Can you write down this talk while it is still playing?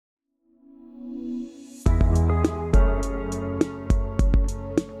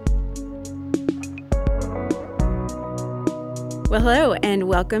Well, hello, and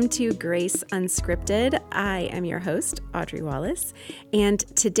welcome to Grace Unscripted. I am your host, Audrey Wallace, and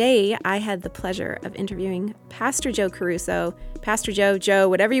today I had the pleasure of interviewing Pastor Joe Caruso. Pastor Joe,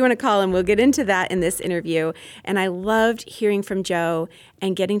 whatever you want to call him, we'll get into that in this interview. And I loved hearing from Joe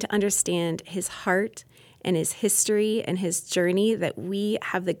and getting to understand his heart and his history and his journey that we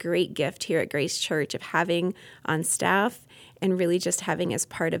have the great gift here at Grace Church of having on staff and really just having as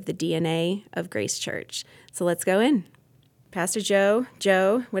part of the DNA of Grace Church. So let's go in. Pastor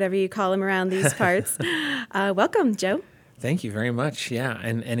Joe, whatever you call him around these parts. Welcome, Joe. Thank you very much. Yeah,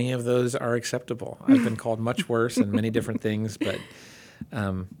 and any of those are acceptable. I've been called much worse and many different things, but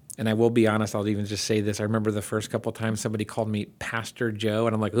and I will be honest, I'll even just say this. I remember the first couple of times somebody called me Pastor Joe,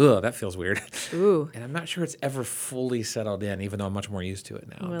 and I'm like, ugh, that feels weird. Ooh. And I'm not sure it's ever fully settled in, even though I'm much more used to it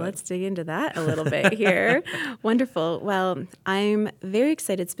now. Well, let's dig into that a little bit here. Wonderful. Well, I'm very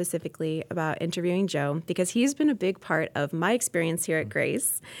excited specifically about interviewing Joe because he's been a big part of my experience here at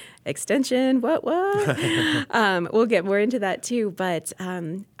Grace. Extension, what? We'll get more into that too, but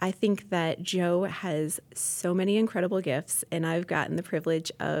I think that Joe has so many incredible gifts, and I've gotten the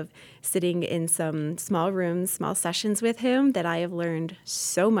privilege of sitting in some small rooms, small sessions with him that I have learned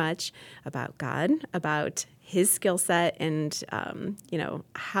so much about God, about his skill set, and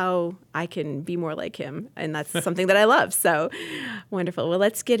how I can be more like him, and that's something that I love. So wonderful. Well,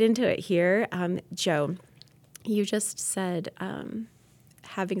 let's get into it here. Joe, you just said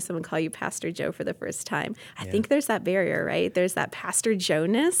having someone call you Pastor Joe for the first time. I think there's that barrier, right? There's that Pastor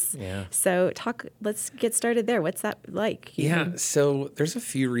Joe-ness. Yeah. So let's get started there. What's that like? Yeah, so there's a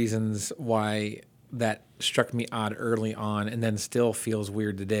few reasons why that struck me odd early on and then still feels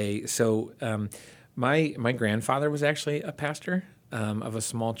weird today. So my grandfather was actually a pastor of a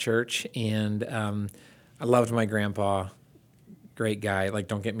small church, and I loved my grandpa. Great guy, like,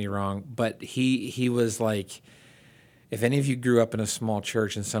 don't get me wrong, but he was like, if any of you grew up in a small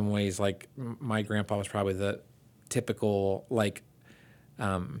church in some ways, like my grandpa was probably the typical, like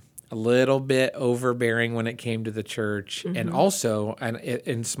a little bit overbearing when it came to the church. Mm-hmm. And also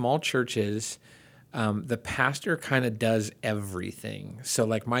in small churches, the pastor kind of does everything. So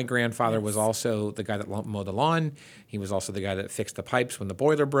like my grandfather was also the guy that mowed the lawn. He was also the guy that fixed the pipes when the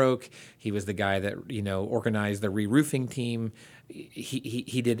boiler broke. He was the guy that, organized the re-roofing team.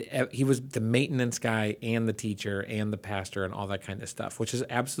 He was the maintenance guy and the teacher and the pastor and all that kind of stuff, which is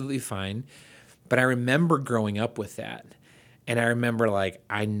absolutely fine. But I remember growing up with that. And I remember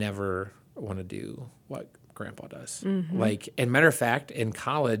I never want to do what Grandpa does. Mm-hmm. And matter of fact, in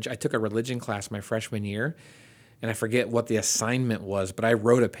college, I took a religion class my freshman year, and I forget what the assignment was, but I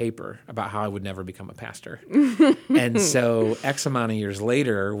wrote a paper about how I would never become a pastor. And so X amount of years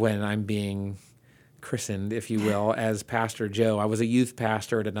later, when I'm being christened, if you will, as Pastor Joe, I was a youth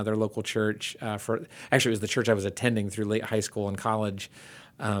pastor at another local church. Actually, it was the church I was attending through late high school and college.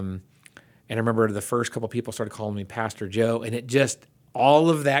 And I remember the first couple people started calling me Pastor Joe, and it just all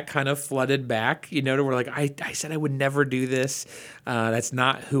of that kind of flooded back, to where I said I would never do this. That's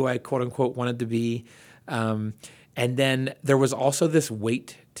not who I quote unquote wanted to be. And then there was also this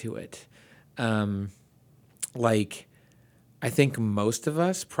weight to it. I think most of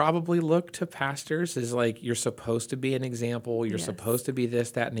us probably look to pastors as you're supposed to be an example. You're supposed to be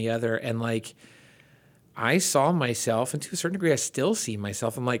this, that, and the other. And I saw myself, and to a certain degree, I still see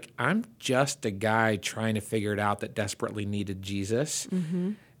myself. I'm just a guy trying to figure it out that desperately needed Jesus,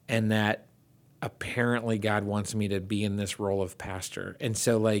 and that apparently God wants me to be in this role of pastor. And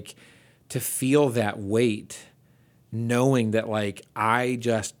so, to feel that weight, knowing that, I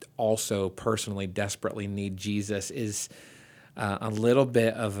just also personally desperately need Jesus is a little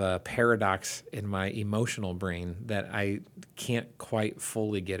bit of a paradox in my emotional brain that I can't quite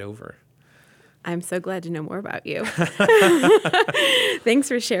fully get over. I'm so glad to know more about you. Thanks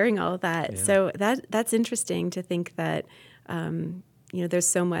for sharing all of that. Yeah. So that's interesting to think that, there's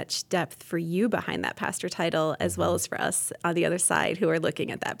so much depth for you behind that pastor title as well as for us on the other side who are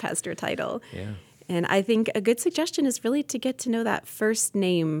looking at that pastor title. Yeah. And I think a good suggestion is really to get to know that first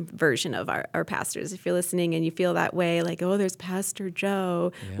name version of our pastors. If you're listening and you feel that way, there's Pastor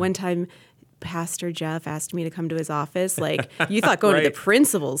Joe. Yeah. One time, Pastor Jeff asked me to come to his office. You thought going to the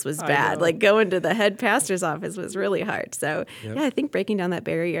principal's was bad. Going to the head pastor's office was really hard. So, I think breaking down that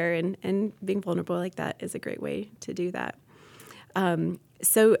barrier and being vulnerable like that is a great way to do that.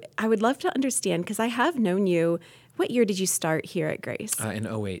 So I would love to understand, because I have known you. What year did you start here at Grace? In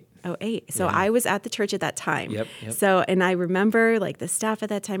 2008. 2008. So I was at the church at that time. Yep. So, and I remember the staff at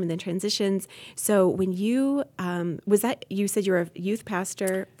that time and then transitions. So when you, you said you were a youth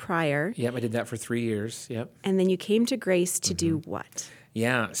pastor prior. Yep, I did that for 3 years. Yep. And then you came to Grace to do what?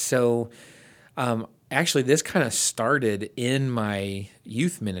 Yeah. So Actually, this kind of started in my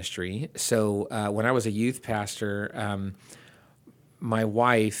youth ministry. So when I was a youth pastor, my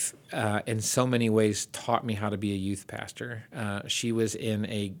wife, in so many ways, taught me how to be a youth pastor. She was in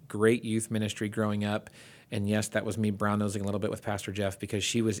a great youth ministry growing up. And yes, that was me brown-nosing a little bit with Pastor Jeff because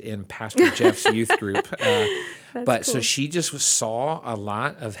she was in Pastor Jeff's youth group. So she just saw a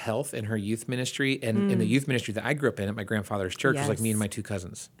lot of health in her youth ministry. And in the youth ministry that I grew up in at my grandfather's church was like me and my two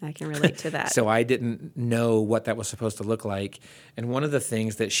cousins. I can relate to that. So I didn't know what that was supposed to look like. And one of the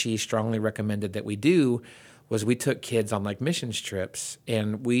things that she strongly recommended that we do was we took kids on like missions trips,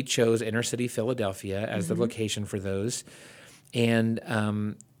 and we chose inner city Philadelphia as the location for those.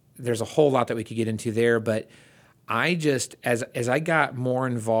 And there's a whole lot that we could get into there, but I just, as I got more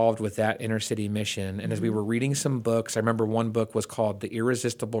involved with that inner city mission, and as we were reading some books, I remember one book was called The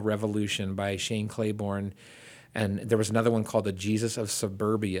Irresistible Revolution by Shane Claiborne, and there was another one called The Jesus of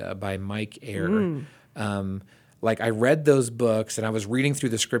Suburbia by Mike Eyre. I read those books, and I was reading through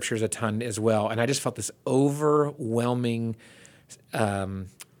the scriptures a ton as well, and I just felt this overwhelming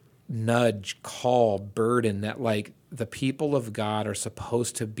nudge, call, burden that like the people of God are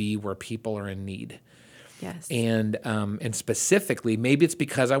supposed to be where people are in need. Yes. And specifically, maybe it's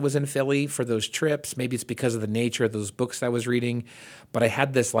because I was in Philly for those trips, maybe it's because of the nature of those books I was reading, but I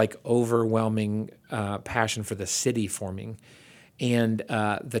had this like overwhelming passion for the city forming. And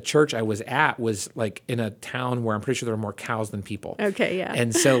the church I was at was like in a town where I'm pretty sure there were more cows than people. Okay, yeah.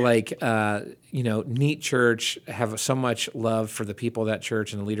 And so like, neat church, have so much love for the people of that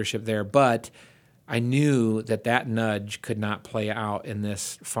church and the leadership there. But I knew that nudge could not play out in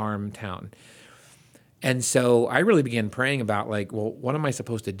this farm town. And so I really began praying about like, well, what am I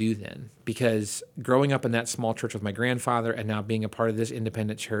supposed to do then? Because growing up in that small church with my grandfather and now being a part of this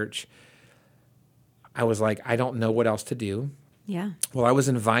independent church, I was like, I don't know what else to do. Yeah. Well, I was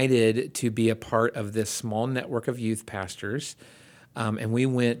invited to be a part of this small network of youth pastors, and we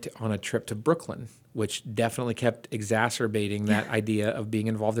went on a trip to Brooklyn, which definitely kept exacerbating that idea of being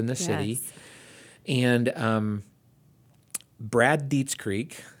involved in the city. And Brad Dietz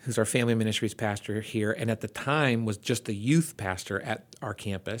Creek, who's our family ministries pastor here, and at the time was just the youth pastor at our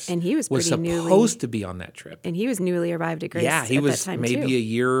campus, and he was supposed to be on that trip. And he was newly arrived at Grace. Yeah, he was maybe too. a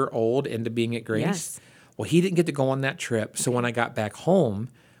year old into being at Grace. Yes. Well, he didn't get to go on that trip. So when I got back home,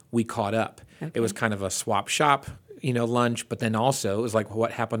 we caught up. Okay. It was kind of a swap shop, lunch, but then also it was like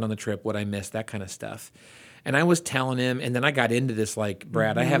what happened on the trip, what I missed, that kind of stuff. And I was telling him, and then I got into this like,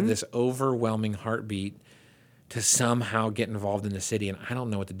 Brad, I have this overwhelming heartbeat to somehow get involved in the city, and I don't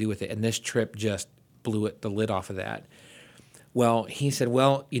know what to do with it. And this trip just blew the lid off of that. Well, he said,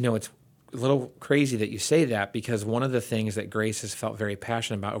 well, it's a little crazy that you say that because one of the things that Grace has felt very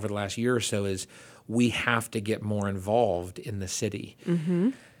passionate about over the last year or so is we have to get more involved in the city. Mm-hmm.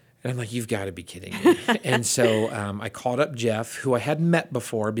 And I'm like, you've got to be kidding me. And so I called up Jeff, who I had met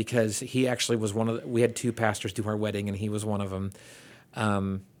before because he actually was we had two pastors do our wedding, and he was one of them.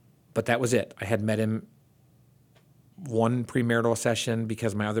 But that was it. I had met him one premarital session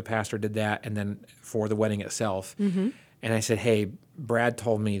because my other pastor did that, and then for the wedding itself. Mm-hmm. And I said, hey, Brad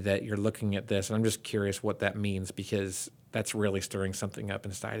told me that you're looking at this, and I'm just curious what that means because that's really stirring something up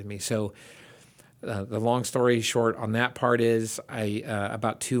inside of me. So the long story short on that part is I,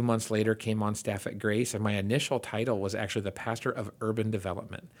 about 2 months later, came on staff at Grace, and my initial title was actually the pastor of urban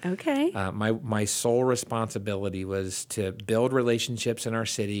development. Okay. My sole responsibility was to build relationships in our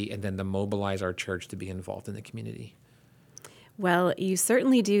city and then to mobilize our church to be involved in the community. Well, you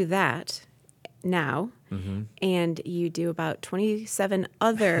certainly do that now, and you do about 27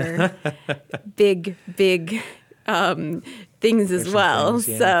 other big things as well. Things,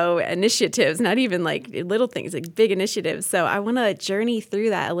 yeah. So initiatives, not even like little things, like big initiatives. So I want to journey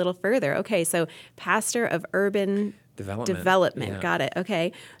through that a little further. Okay, so pastor of urban development. Yeah. Got it.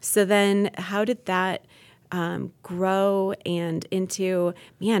 Okay. So then how did that grow and into,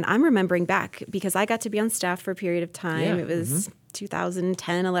 I'm remembering back because I got to be on staff for a period of time. Yeah. It was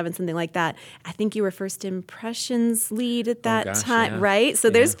 2010, 11, something like that. I think you were First Impressions lead at that time, right? So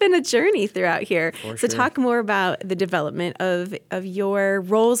there's been a journey throughout here. So talk more about the development of your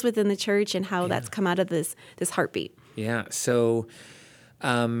roles within the church and how that's come out of this heartbeat. Yeah. So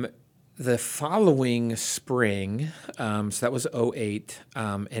the following spring, so that was 2008,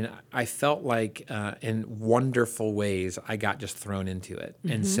 and I felt like in wonderful ways I got just thrown into it.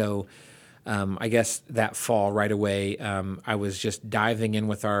 Mm-hmm. And so I guess that fall right away, I was just diving in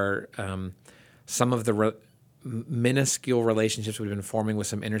with our some of the minuscule relationships we've been forming with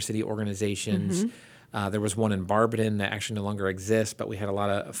some inner city organizations. There was one in Barberton that actually no longer exists, but we had a lot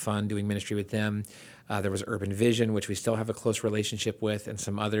of fun doing ministry with them. There was Urban Vision, which we still have a close relationship with, and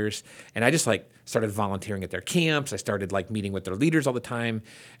some others. And I just started volunteering at their camps. I started meeting with their leaders all the time.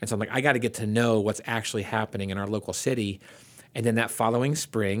 And so I'm I got to get to know what's actually happening in our local city. And then that following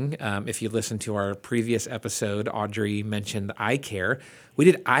spring, if you listen to our previous episode, Audrey mentioned iCare. We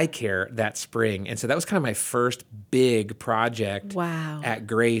did iCare that spring. And so that was kind of my first big project at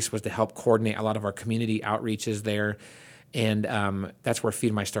Grace, was to help coordinate a lot of our community outreaches there. And that's where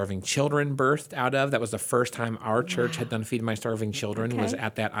Feed My Starving Children birthed out of. That was the first time our church had done Feed My Starving Children, was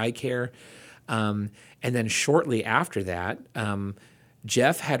at that iCare. And then shortly after that,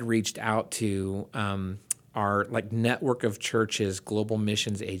 Jeff had reached out to our network of churches global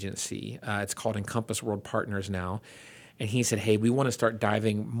missions agency. It's called Encompass World Partners now. And he said, hey, we want to start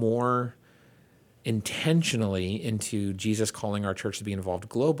diving more intentionally into Jesus calling our church to be involved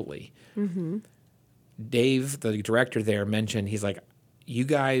globally. Mm-hmm. Dave, the director there, mentioned, he's like, you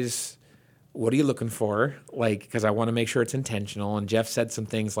guys, what are you looking for? Because I want to make sure it's intentional. And Jeff said some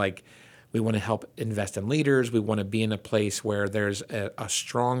things like, we want to help invest in leaders. We want to be in a place where there's a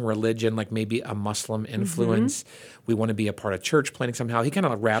strong religion, like maybe a Muslim influence. Mm-hmm. We want to be a part of church planning somehow. He kind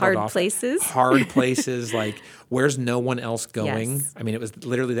of rattled off hard places, where's no one else going? Yes. I mean, it was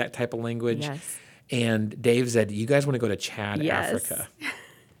literally that type of language. Yes. And Dave said, you guys want to go to Chad, Africa?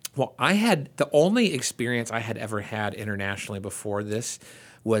 Well, the only experience I had ever had internationally before this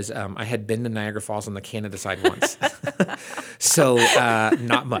was I had been to Niagara Falls on the Canada side once. So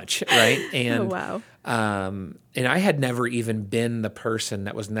not much, right? And, and I had never even been the person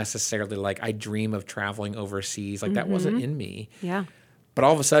that was necessarily I dream of traveling overseas. That wasn't in me. Yeah. But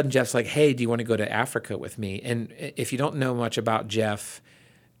all of a sudden, Jeff's like, hey, do you want to go to Africa with me? And if you don't know much about Jeff,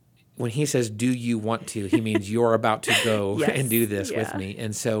 when he says, do you want to, he means you're about to go and do this with me.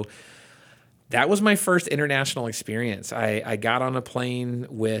 And so that was my first international experience. I got on a plane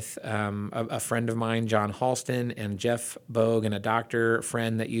with a friend of mine, John Halston, and Jeff Bogue, and a doctor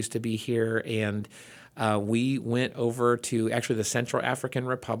friend that used to be here. And we went over to actually the Central African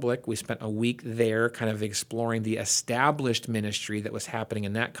Republic. We spent a week there kind of exploring the established ministry that was happening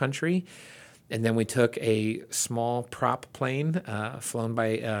in that country. And then we took a small prop plane flown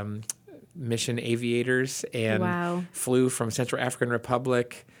by mission aviators and flew from Central African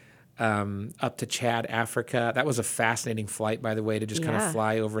Republic up to Chad, Africa. That was a fascinating flight, by the way, to just kind of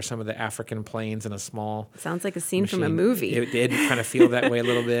fly over some of the African plains in a small Sounds like a scene machine. From a movie. It did kind of feel that way a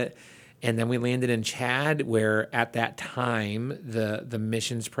little bit. And then we landed in Chad, where at that time the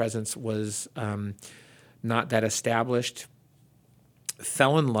missions presence was not that established.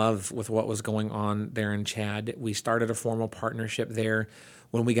 Fell in love with what was going on there in Chad. We started a formal partnership there.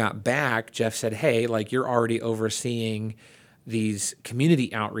 When we got back, Jeff said, hey, you're already overseeing these community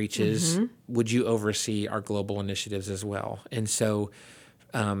outreaches. Mm-hmm. Would you oversee our global initiatives as well? And so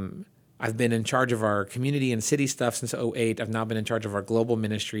I've been in charge of our community and city stuff since 2008. I've now been in charge of our global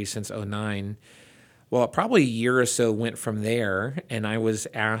ministry since 2009. Well, probably a year or so went from there, and I was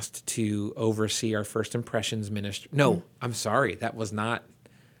asked to oversee our First Impressions ministry. No, I'm sorry, that was not.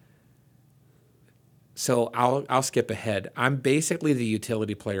 So I'll skip ahead. I'm basically the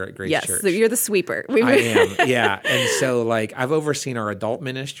utility player at Grace Church. Yes, so you're the sweeper. I am, yeah. And so I've overseen our adult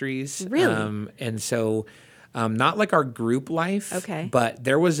ministries. Really? And so not our group life, but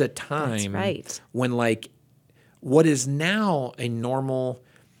there was a time when what is now a normal,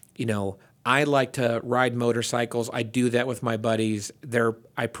 I like to ride motorcycles. I do that with my buddies.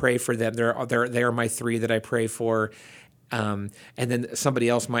 I pray for them. They're my three that I pray for. And then somebody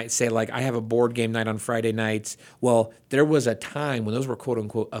else might say, I have a board game night on Friday nights. Well, there was a time when those were quote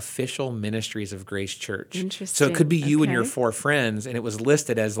unquote official ministries of Grace Church. Interesting. So it could be you and your four friends, and it was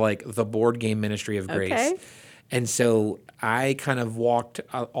listed as the board game ministry of Grace. Okay. And so I kind of walked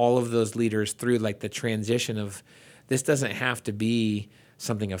all of those leaders through the transition of, this doesn't have to be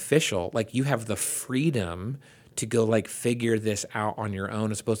something official. You have the freedom to go figure this out on your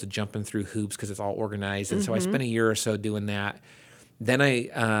own, as opposed to jumping through hoops because it's all organized. And so I spent a year or so doing that. Then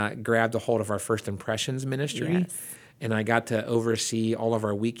I grabbed a hold of our First Impressions ministry, and I got to oversee all of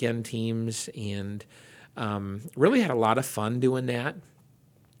our weekend teams, and really had a lot of fun doing that.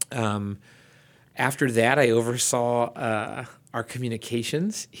 After that, I oversaw our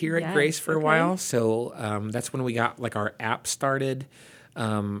communications here at Grace for a while. So that's when we got our app started.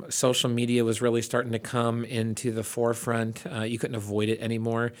 Social media was really starting to come into the forefront. You couldn't avoid it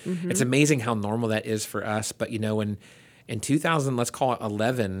anymore. Mm-hmm. It's amazing how normal that is for us. But, in 2000, let's call it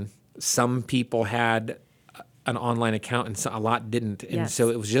 11, some people had an online account and a lot didn't. And so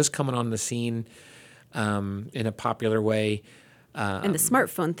it was just coming on the scene in a popular way. And the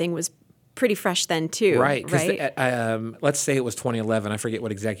smartphone thing was pretty fresh then too, Right. right? Let's say it was 2011. I forget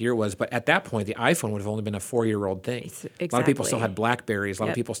what exact year it was, but at that point, the iPhone would have only been a 4-year-old thing. Exactly. A lot of people still had Blackberries. A lot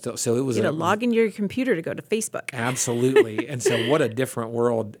of people still. So it was You had to log into your computer to go to Facebook. Absolutely. And so what a different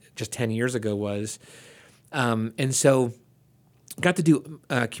world just 10 years ago was. And so got to do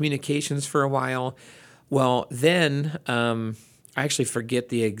communications for a while. Well, then I actually forget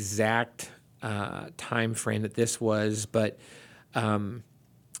the exact time frame that this was, but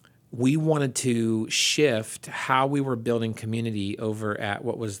we wanted to shift how we were building community over at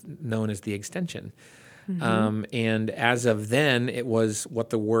what was known as the Extension. And as of then, it was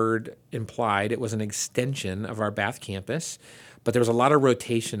what the word implied. It was an extension of our Bath campus, but there was a lot of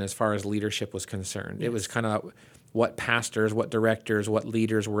rotation as far as leadership was concerned. Yes. It was kind of what pastors, what directors, what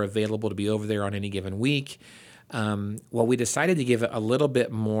leaders were available to be over there on any given week. Well, we decided to give it a little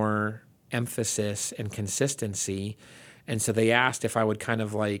bit more emphasis and consistency. And so they asked if I would kind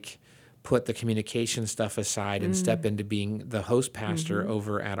of like put the communication stuff aside and step into being the host pastor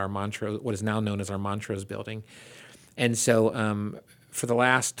over at our Montrose, what is now known as our Montrose building. And so for the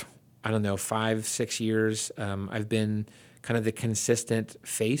last, 5-6 years, I've been kind of the consistent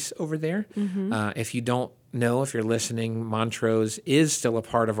face over there. If you don't know, if you're listening, Montrose is still a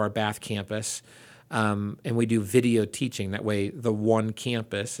part of our Bath campus. And we do video teaching. That way, the one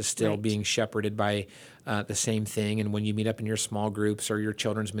campus is still being shepherded by the same thing. And when you meet up in your small groups or your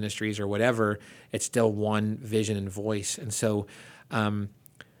children's ministries or whatever, it's still one vision and voice. And so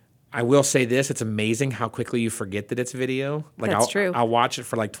I will say this, it's amazing how quickly you forget that it's video. Like That's true. I'll watch it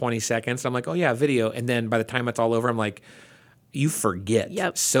for like 20 seconds. I'm like, oh, yeah, video. And then by the time it's all over, I'm like, you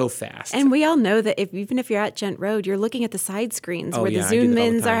forget so fast. And we all know that even if you're at Gent Road, you're looking at the side screens where the I do Zoom that all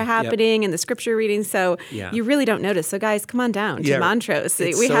the ins are time. happening and the scripture reading. So you really don't notice. So guys, come on down to Montrose.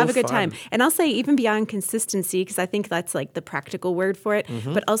 We have a good time. And I'll say even beyond consistency, because I think that's like the practical word for it,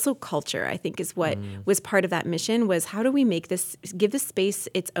 but also culture, I think is what was part of that mission was how do we make this, give this space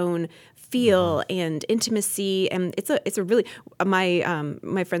its own feel and intimacy. And it's a really,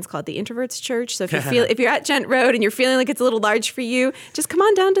 my friends call it the introverts church. So if you're at Gent Road and you're feeling like it's a little large for you, just come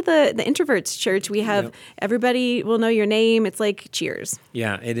on down to the introverts church. We have everybody will know your name. It's like Cheers.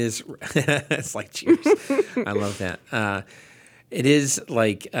 Yeah, it is. It's like Cheers. I love that. It is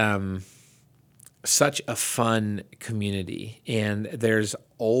like such a fun community, and there's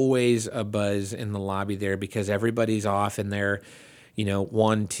always a buzz in the lobby there because everybody's off in their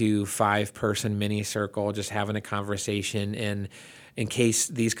 1 to 5 person mini circle, just having a conversation. And in case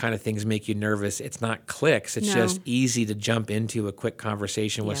these kind of things make you nervous, it's not clicks. It's just easy to jump into a quick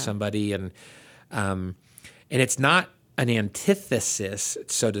conversation with somebody. And it's not an antithesis,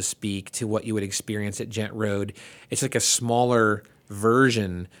 so to speak, to what you would experience at Gent Road. It's like a smaller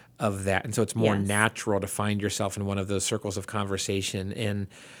version of that. And so it's more natural to find yourself in one of those circles of conversation. And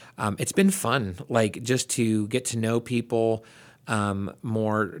it's been fun, like just to get to know people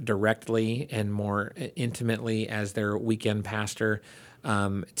more directly and more intimately as their weekend pastor,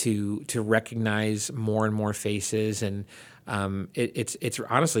 to recognize more and more faces, and it's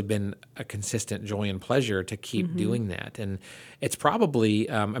honestly been a consistent joy and pleasure to keep doing that. And it's probably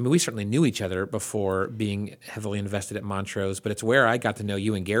we certainly knew each other before being heavily invested at Montrose, but it's where I got to know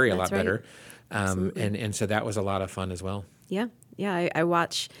you and Gary a lot better, and so that was a lot of fun as well. Yeah, I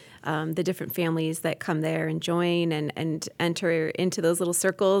watch the different families that come there and join and enter into those little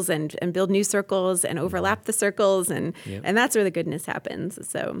circles and build new circles and overlap the circles, and that's where the goodness happens.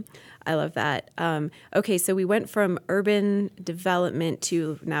 So I love that. Okay, so we went from urban development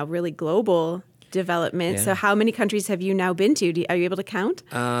to now really global development. So how many countries have you now been to? Are you able to count?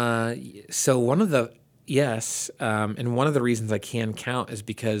 So one of the and one of the reasons I can count is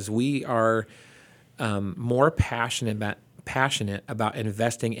because we are more passionate about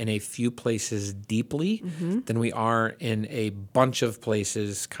investing in a few places deeply than we are in a bunch of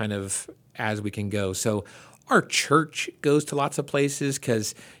places kind of as we can go. So our church goes to lots of places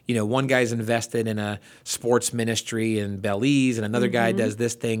because, one guy's invested in a sports ministry in Belize and another guy does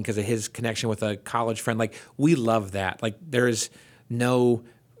this thing because of his connection with a college friend. Like, we love that. Like, there is no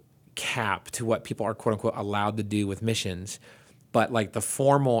cap to what people are, quote unquote, allowed to do with missions. But like the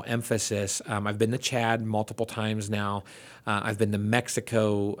formal emphasis, I've been to Chad multiple times now. I've been to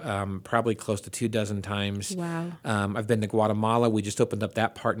Mexico probably close to 24 times. Wow. I've been to Guatemala. We just opened up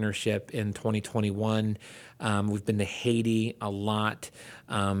that partnership in 2021. We've been to Haiti a lot.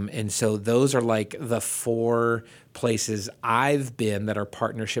 And so those are like the 4 places I've been that are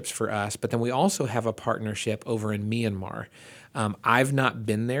partnerships for us. But then we also have a partnership over in Myanmar. I've not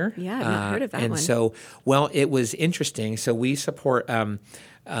been there. Yeah, I've not heard of that one. And so, it was interesting. So we support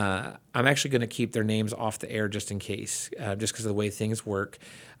I'm actually going to keep their names off the air just in case, just because of the way things work.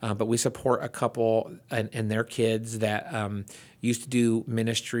 But we support a couple and their kids that used to do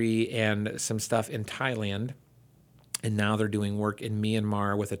ministry and some stuff in Thailand. And now they're doing work in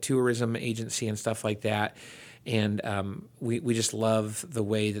Myanmar with a tourism agency and stuff like that. And we just love the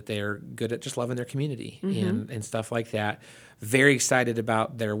way that they're good at just loving their community and stuff like that. Very excited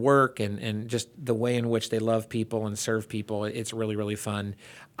about their work and just the way in which they love people and serve people. It's really, really fun.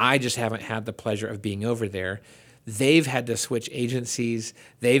 I just haven't had the pleasure of being over there. They've had to switch agencies.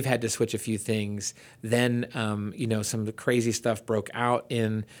 They've had to switch a few things. Then, some crazy stuff broke out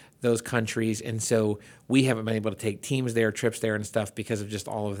in those countries. And so we haven't been able to take teams there, trips there and stuff because of just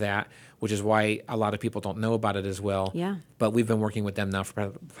all of that, which is why a lot of people don't know about it as well. Yeah. But we've been working with them now for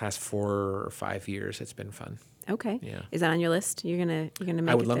the past 4 or 5 years. It's been fun. Okay. Yeah. Is that on your list? You're gonna make it there?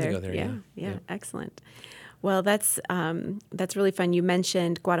 I would love to go there. Yeah. Excellent. Well, that's really fun. You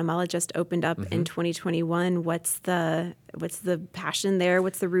mentioned Guatemala just opened up in 2021. What's the passion there?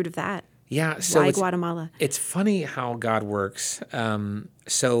 What's the root of that? Yeah. So why Guatemala? It's funny how God works.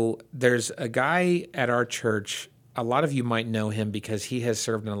 So there's a guy at our church. A lot of you might know him because he has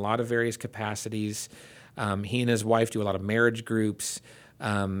served in a lot of various capacities. He and his wife do a lot of marriage groups.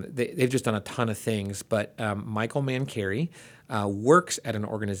 They've just done a ton of things. But Michael Mancari works at an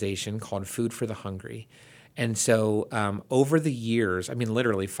organization called Food for the Hungry. And so over the years,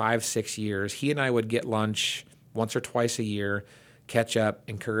 literally 5-6 years, he and I would get lunch once or twice a year, catch up,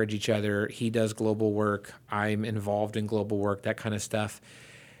 encourage each other. He does global work. I'm involved in global work, that kind of stuff.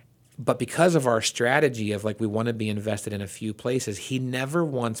 But because of our strategy of we want to be invested in a few places, he never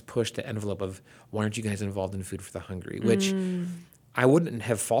once pushed the envelope of, why aren't you guys involved in Food for the Hungry? Which I wouldn't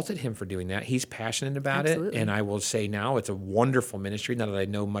have faulted him for doing that. He's passionate about Absolutely. it. And I will say now it's a wonderful ministry, now that I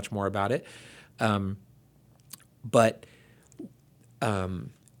know much more about it. But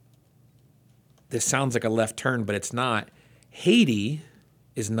this sounds like a left turn, but it's not. Haiti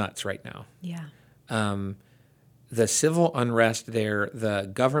is nuts right now. Yeah. The civil unrest there, the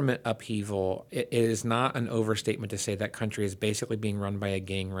government upheaval, it is not an overstatement to say that country is basically being run by a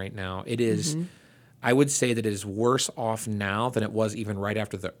gang right now. It is, I would say that it is worse off now than it was even right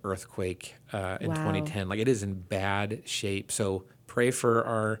after the earthquake in 2010. It is in bad shape. So pray for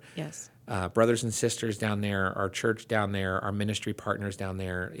our brothers and sisters down there, our church down there, our ministry partners down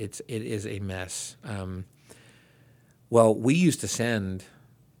there. It is a mess. Well, we used to send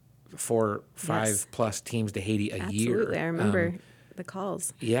 4, 5+ teams to Haiti a year. Absolutely. I remember the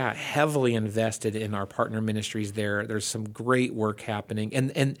calls. Yeah, heavily invested in our partner ministries there. There's some great work happening.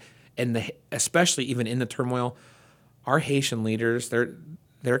 And especially even in the turmoil, our Haitian leaders,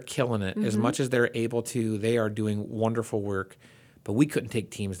 they're killing it. As much as they're able to, they are doing wonderful work. But we couldn't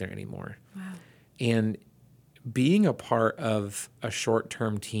take teams there anymore. Wow. And being a part of a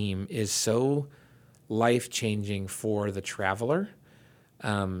short-term team is so life-changing for the traveler.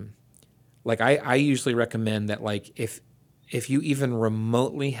 I usually recommend that if you even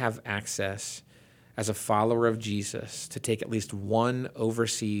remotely have access as a follower of Jesus to take at least one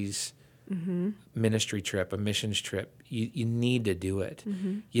overseas ministry trip, a missions trip, you need to do it.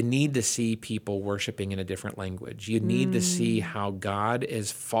 You need to see people worshiping in a different language. You need to see how God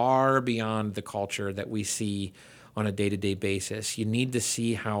is far beyond the culture that we see on a day-to-day basis. You need to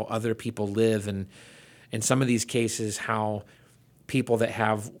see how other people live, and in some of these cases, how people that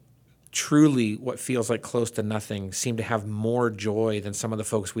have truly what feels like close to nothing seem to have more joy than some of the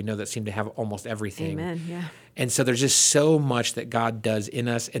folks we know that seem to have almost everything. Amen. Yeah. And so there's just so much that God does in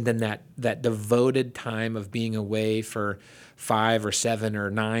us. And then that devoted time of being away for 5 or 7 or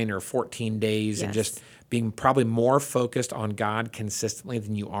 9 or 14 days and just being probably more focused on God consistently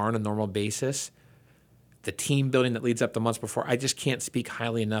than you are on a normal basis. The team building that leads up the months before, I just can't speak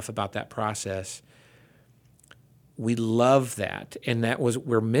highly enough about that process. We love that, and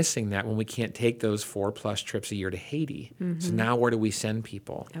we're missing that when we can't take those 4+ trips a year to Haiti. So now where do we send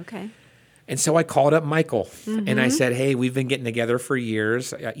people? Okay. And so I called up Michael, and I said, hey, we've been getting together for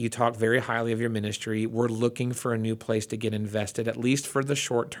years. You talk very highly of your ministry. We're looking for a new place to get invested, at least for the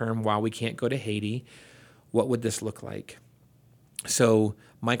short term while we can't go to Haiti. What would this look like? So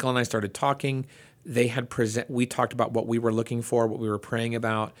Michael and I started talking. We talked about what we were looking for, what we were praying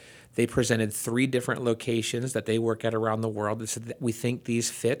about. They presented 3 different locations that they work at around the world. They said, we think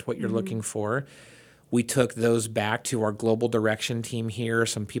these fit what you're looking for. We took those back to our global direction team here,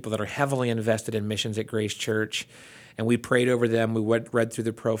 some people that are heavily invested in missions at Grace Church, and we prayed over them. We read through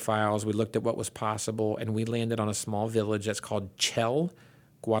the profiles. We looked at what was possible, and we landed on a small village that's called Chel,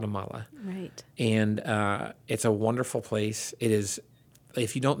 Guatemala. Right. And it's a wonderful place. It is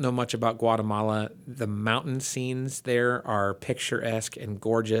if you don't know much about Guatemala, the mountain scenes there are picturesque and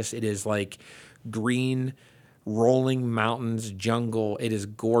gorgeous. It is like green, rolling mountains, jungle. It is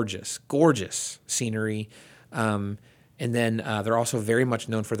gorgeous, gorgeous scenery. And then they're also very much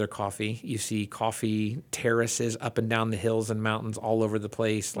known for their coffee. You see coffee terraces up and down the hills and mountains all over the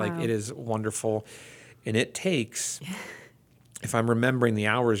place. Wow. Like, it is wonderful. And it takes, if I'm remembering the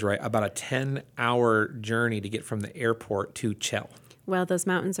hours right, about a 10-hour journey to get from the airport to Chell. Well, those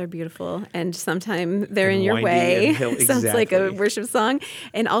mountains are beautiful, and sometimes they're And in your windy way. and hill- Sounds like a exactly. worship song.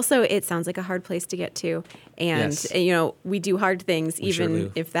 And also, it sounds like a hard place to get to. And, Yes. you know, we do hard things, We sure even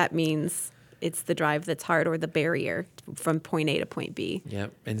do. if that means it's the drive that's hard or the barrier from point A to point B.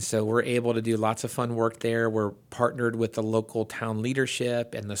 Yep. And so we're able to do lots of fun work there. We're partnered with the local town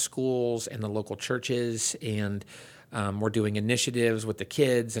leadership and the schools and the local churches, and we're doing initiatives with the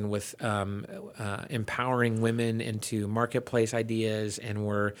kids and with empowering women into marketplace ideas, and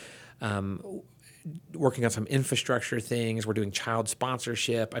we're working on some infrastructure things. We're doing child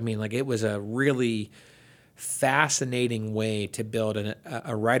sponsorship. I mean, like, it was a really fascinating way to build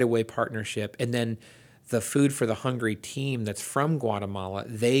a right-of-way partnership. And then the Food for the Hungry team that's from Guatemala,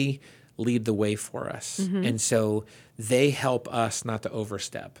 they lead the way for us. And so they help us not to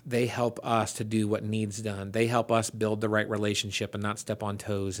overstep. They help us to do what needs done. They help us build the right relationship and not step on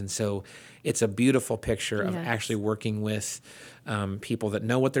toes. And so it's a beautiful picture of Yes. actually working with people that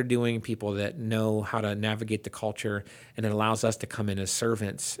know what they're doing, people that know how to navigate the culture, and it allows us to come in as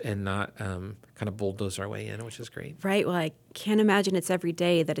servants and not kind of bulldoze our way in, which is great. Right. Well, I can't imagine it's every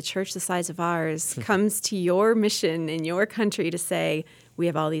day that a church the size of ours comes to your mission in your country to say, we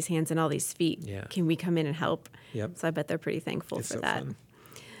have all these hands and all these feet. Yeah. Can we come in and help? Yep. So I bet they're pretty thankful It's for so that. fun.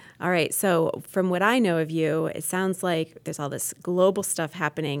 All right. So from what I know of you, it sounds like there's all this global stuff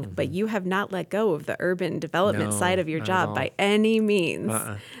happening, but you have not let go of the urban development No, side of your not at job all. by any means.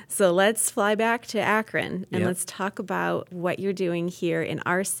 So let's fly back to Akron and Yep. let's talk about what you're doing here in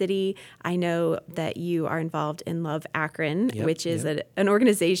our city. I know that you are involved in Love Akron, Yep, which is yep. an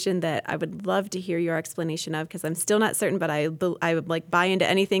organization that I would love to hear your explanation of, because I'm still not certain, but I would like buy into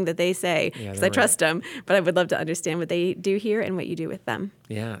anything that they say Yeah, because they're I trust them. But I would love to understand what they do here and what you do with them.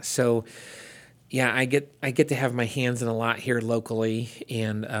 Yeah. So, yeah, I get to have my hands in a lot here locally,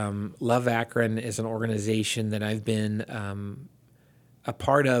 and Love Akron is an organization that I've been a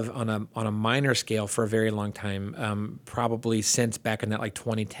part of on a minor scale for a very long time, probably since back in that like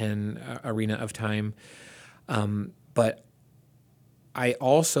 2010 arena of time. But I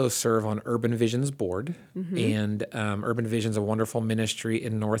also serve on Urban Vision's board, and Urban Vision's a wonderful ministry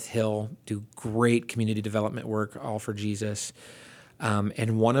in North Hill, do great community development work, all for Jesus.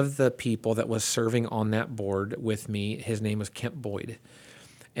 And one of the people that was serving on that board with me, his name was Kemp Boyd.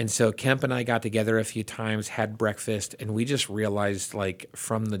 And so Kemp and I got together a few times, had breakfast, and we just realized, like,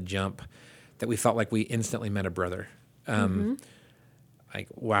 from the jump that we felt like we instantly met a brother. Like,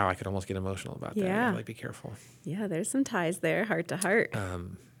 wow, I could almost get emotional about that. I Yeah. gotta, like, be careful. Yeah, there's some ties there, heart to heart.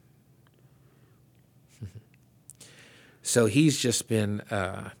 So he's just been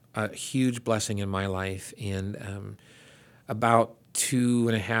a huge blessing in my life. And about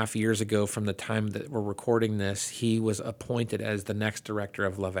 2.5 years ago from the time that we're recording this, he was appointed as the next director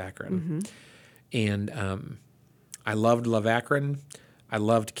of Love Akron. And I loved Love Akron. I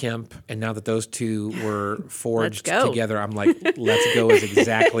loved Kemp. And now that those two were forged go. together, I'm like, let's go is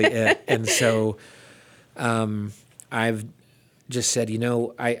exactly it. And so I've just said,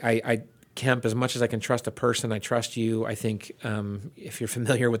 I Kemp, as much as I can trust a person, I trust you. I think if you're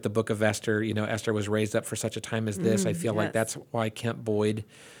familiar with the book of Esther, Esther was raised up for such a time as this. I feel like yes. that's why Kemp Boyd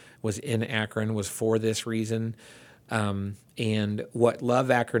was in Akron, was for this reason. And what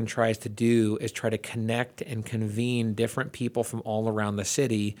Love Akron tries to do is try to connect and convene different people from all around the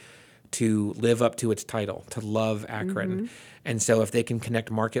city to live up to its title, to love Akron. And so if they can connect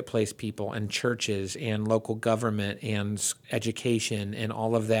marketplace people and churches and local government and education and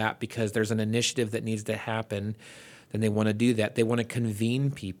all of that, because there's an initiative that needs to happen, then they want to do that. They want to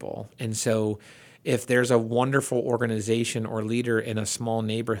convene people. And so if there's a wonderful organization or leader in a small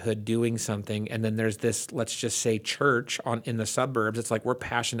neighborhood doing something, and then there's this, let's just say, church in the suburbs, it's like, we're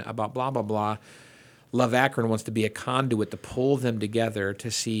passionate about blah, blah, blah. Love Akron wants to be a conduit to pull them together to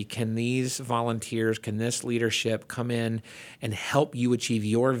see, can these volunteers, can this leadership come in and help you achieve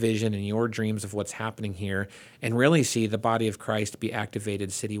your vision and your dreams of what's happening here, and really see the body of Christ be activated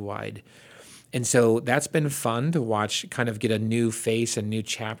citywide. And so that's been fun to watch, kind of get a new face, a new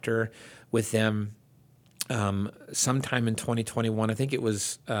chapter with them. Sometime in 2021, I think it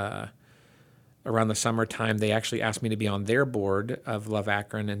was around the summertime, they actually asked me to be on their board of Love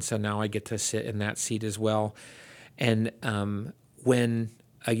Akron, and so now I get to sit in that seat as well. And when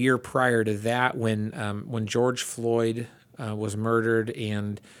a year prior to that, when George Floyd was murdered,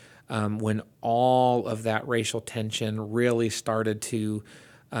 and when all of that racial tension really started to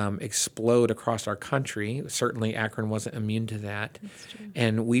explode across our country, certainly Akron wasn't immune to that.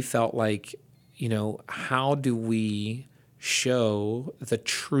 And we felt like, how do we show the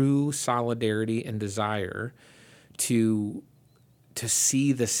true solidarity and desire to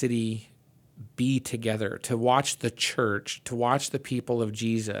see the city be together, to watch the church, to watch the people of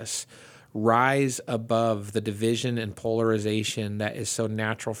Jesus rise above the division and polarization that is so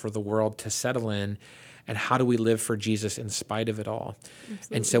natural for the world to settle in, and how do we live for Jesus in spite of it all?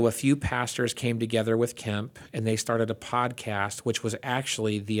 Absolutely. And so a few pastors came together with Kemp, and they started a podcast, which was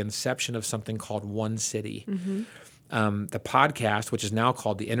actually the inception of something called One City. The podcast, which is now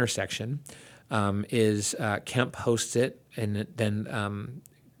called The Intersection, is Kemp hosts it, and then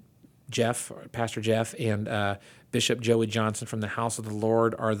Pastor Jeff, and Bishop Joey Johnson from the House of the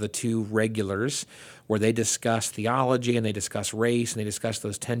Lord are the two regulars, where they discuss theology and they discuss race and they discuss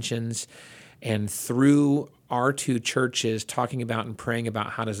those tensions. And through our two churches talking about and praying about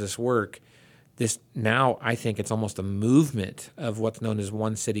how does this work, this now I think it's almost a movement of what's known as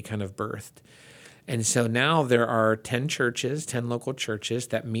One City kind of birthed. And so now there are 10 churches, 10 local churches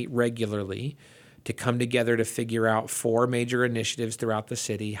that meet regularly to come together to figure out 4 major initiatives throughout the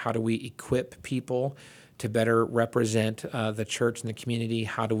city. How do we equip people to better represent the church and the community?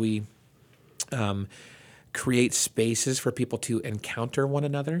 How do we create spaces for people to encounter one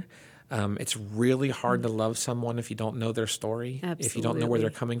another? It's really hard to love someone if you don't know their story, Absolutely. If you don't know where they're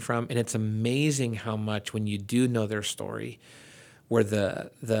coming from. And it's amazing how much when you do know their story, where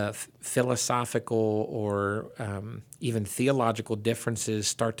the philosophical or even theological differences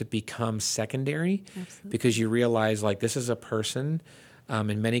start to become secondary. Absolutely. Because you realize, like, this is a person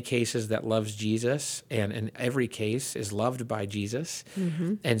in many cases that loves Jesus, and in every case is loved by Jesus.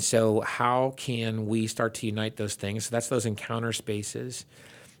 Mm-hmm. And so how can we start to unite those things? So that's those encounter spaces.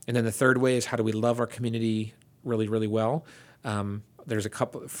 And then the third way is, how do we love our community really, really well? There's a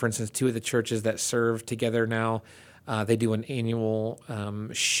couple, for instance, 2 of the churches that serve together now. They do an annual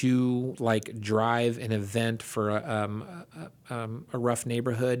shoe-like drive, an event for a rough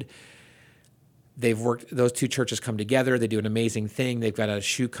neighborhood. Those 2 churches come together. They do an amazing thing. They've got a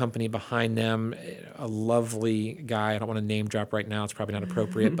shoe company behind them, a lovely guy. I don't want to name drop right now. It's probably not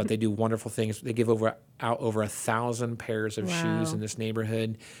appropriate, but they do wonderful things. They give out over 1,000 pairs of shoes in this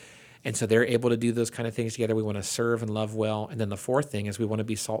neighborhood. And so they're able to do those kind of things together. We want to serve and love well. And then the fourth thing is we want to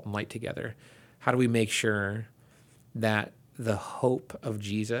be salt and light together. How do we make sure that the hope of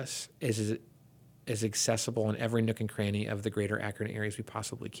Jesus is accessible in every nook and cranny of the greater Akron area as we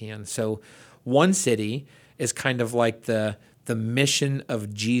possibly can? So One City is kind of like the mission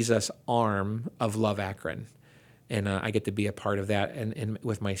of Jesus arm of Love Akron. And I get to be a part of that and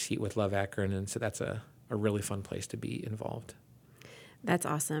with my seat with Love Akron. And so that's a really fun place to be involved. That's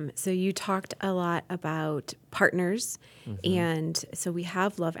awesome. So you talked a lot about partners, and so we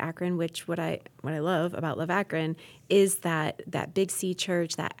have Love Akron, which what I love about Love Akron is that Big C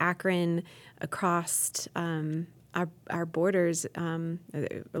church, that Akron across our borders,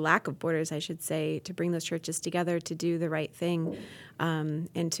 lack of borders, I should say, to bring those churches together to do the right thing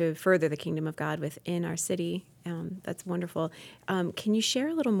and to further the kingdom of God within our city. That's wonderful. Can you share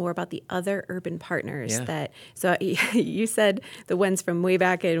a little more about the other urban partners so you said the ones from way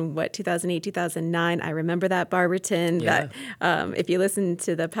back in 2008, 2009. I remember that Barberton, that if you listen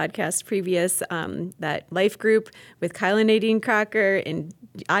to the podcast previous, that life group with Kyle and Nadine Crocker and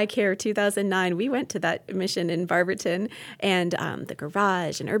I Care 2009, we went to that mission in Barberton, and the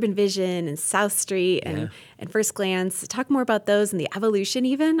Garage and Urban Vision and South Street and First Glance. Talk more about those and the evolution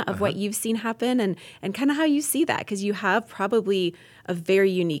even of what you've seen happen and kind of how you see that, because you have probably a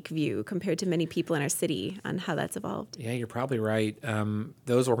very unique view compared to many people in our city on how that's evolved. Yeah, you're probably right.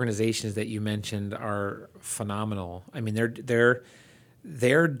 Those organizations that you mentioned are phenomenal. I mean,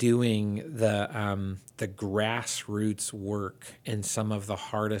 they're doing the grassroots work in some of the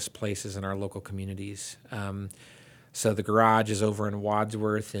hardest places in our local communities. So the Garage is over in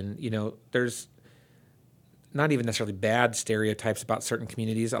Wadsworth, and there's not even necessarily bad stereotypes about certain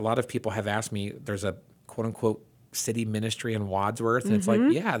communities. A lot of people have asked me, there's a quote unquote city ministry in Wadsworth, and it's like,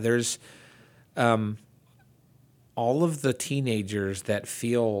 there's all of the teenagers that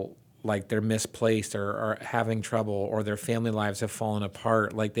feel like they're misplaced or are having trouble or their family lives have fallen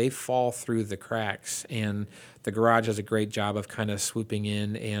apart, like they fall through the cracks. And the Garage does a great job of kind of swooping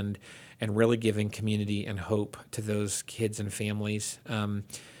in and really giving community and hope to those kids and families.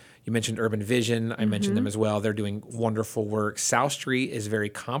 You mentioned Urban Vision. I mentioned them as well. They're doing wonderful work. South Street is very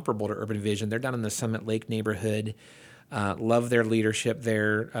comparable to Urban Vision. They're down in the Summit Lake neighborhood. Love their leadership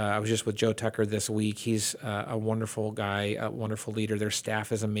there. I was just with Joe Tucker this week. He's a wonderful guy, a wonderful leader. Their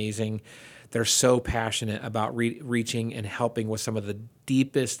staff is amazing. They're so passionate about reaching and helping with some of the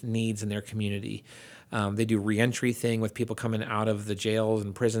deepest needs in their community. They do reentry thing with people coming out of the jails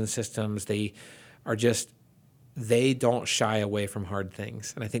and prison systems. They don't shy away from hard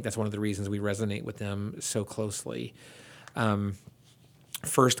things. And I think that's one of the reasons we resonate with them so closely.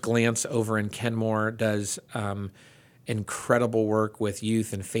 First Glance over in Kenmore does incredible work with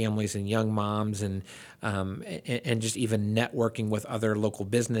youth and families and young moms and just even networking with other local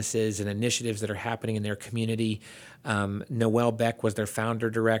businesses and initiatives that are happening in their community. Noelle Beck was their founder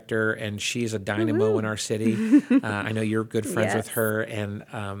director, and she's a dynamo in our city. I know you're good friends with her, and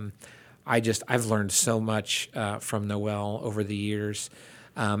I've learned so much from Noelle over the years.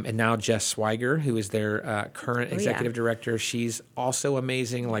 And now Jess Swiger, who is their current executive director, she's also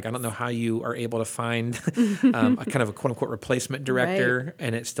amazing. Like, I don't know how you are able to find a kind of a quote-unquote replacement director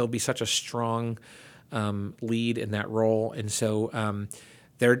and it still be such a strong lead in that role. And so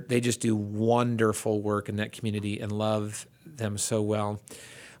they just do wonderful work in that community and love them so well.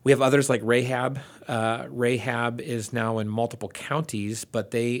 We have others like Rahab. Rahab is now in multiple counties,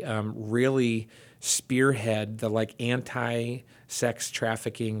 but they really spearhead the anti-sex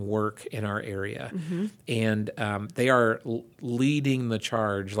trafficking work in our area. And they are leading the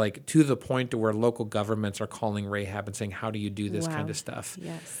charge, to the point to where local governments are calling Rahab and saying, how do you do this kind of stuff?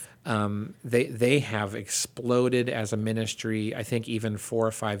 Yes. They have exploded as a ministry. I think even 4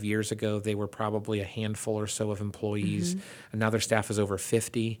 or 5 years ago, they were probably a handful or so of employees, and now their staff is over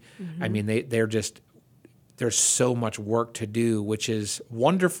 50. I mean, there's so much work to do, which is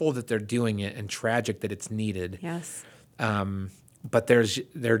wonderful that they're doing it and tragic that it's needed. Yes. But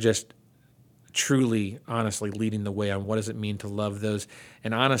they're just truly, honestly leading the way on what does it mean to love those.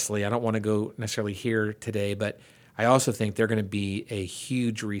 And honestly, I don't want to go necessarily here today, but I also think they're going to be a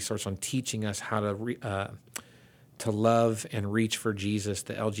huge resource on teaching us how to love and reach for Jesus,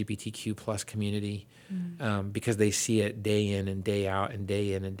 the LGBTQ plus community, because they see it day in and day out and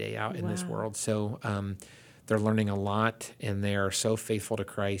day in and day out in this world. So they're learning a lot, and they are so faithful to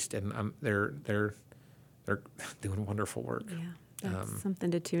Christ, and they're doing wonderful work. Yeah, that's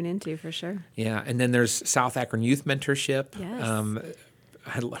something to tune into for sure. Yeah, and then there's South Akron Youth Mentorship. Yes.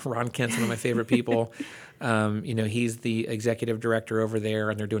 Ron Kent's one of my favorite people. He's the executive director over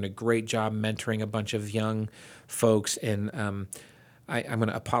there, and they're doing a great job mentoring a bunch of young folks. And I'm going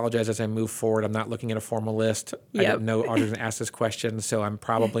to apologize as I move forward. I'm not looking at a formal list. I don't know Audrey's going to ask this question, so I'm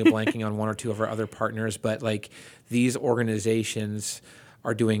probably blanking on one or two of our other partners. But these organizations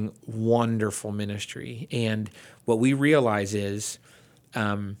are doing wonderful ministry. And what we realize is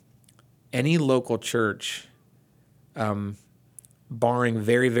any local church, barring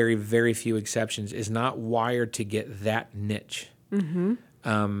very, very, very few exceptions, is not wired to get that niche.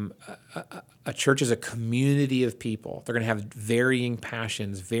 A church is a community of people. They're going to have varying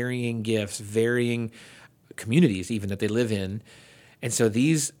passions, varying gifts, varying communities even that they live in. And so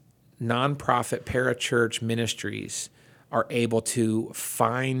these nonprofit parachurch ministries are able to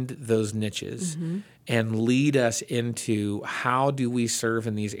find those niches and lead us into how do we serve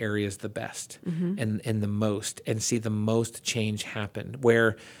in these areas the best and the most, and see the most change happen.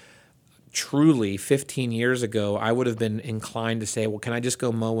 Where truly 15 years ago, I would have been inclined to say, well, can I just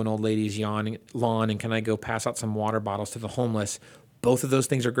go mow an old lady's lawn and can I go pass out some water bottles to the homeless? Both of those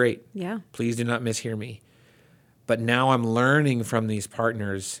things are great. Yeah. Please do not mishear me. But now I'm learning from these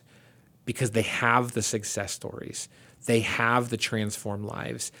partners because they have the success stories. They have the transformed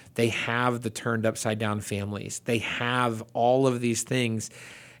lives. They have the turned upside down families. They have all of these things,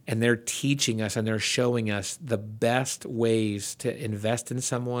 and they're teaching us and they're showing us the best ways to invest in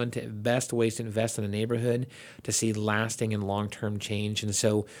someone, the best ways to invest in a neighborhood, to see lasting and long-term change. And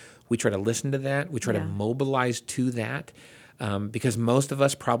so we try to listen to that. We try to mobilize to that, because most of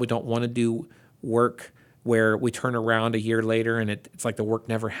us probably don't want to do work where we turn around a year later and it's like the work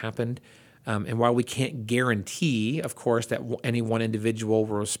never happened. And while we can't guarantee, of course, that any one individual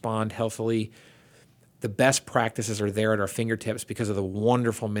will respond healthily, the best practices are there at our fingertips because of the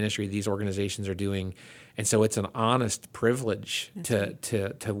wonderful ministry these organizations are doing. And so it's an honest privilege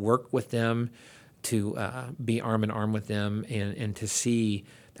to work with them, to be arm in arm with them, and to see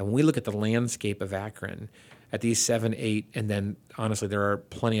that when we look at the landscape of Akron, at these 7, 8, and then honestly there are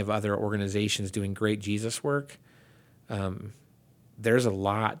plenty of other organizations doing great Jesus work, there's a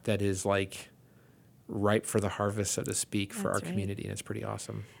lot that is ripe for the harvest, so to speak, for our community, and it's pretty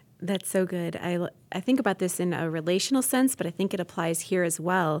awesome. That's so good. I think about this in a relational sense, but I think it applies here as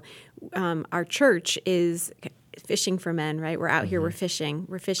well. Our church is fishing for men, right? We're out here, we're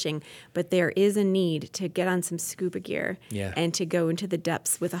fishing, but there is a need to get on some scuba gear and to go into the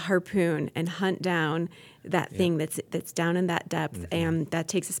depths with a harpoon and hunt down that thing that's down in that depth, and that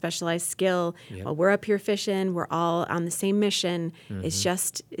takes a specialized skill. While we're up here fishing, we're all on the same mission. It's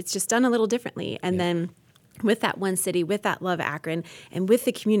just done a little differently, and then with that one city, with that Love Akron, and with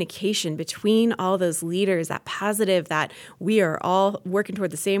the communication between all those leaders, that positive, that we are all working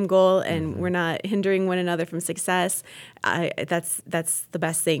toward the same goal and we're not hindering one another from success. That's the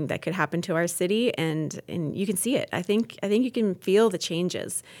best thing that could happen to our city, and you can see it. I think you can feel the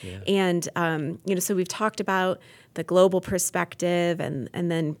changes, and so we've talked about the global perspective and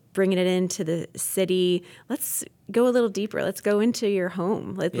then bringing it into the city. Let's go a little deeper. Let's go into your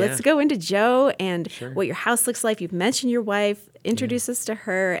home. Let's go into Joe and what your house looks like. You've mentioned your wife. Introduce us to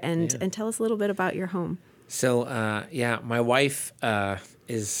her and tell us a little bit about your home. So, my wife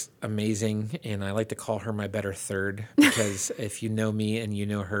is amazing, and I like to call her my better third, because if you know me and you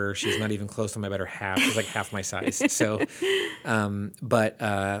know her, she's not even close to my better half. She's like half my size. So,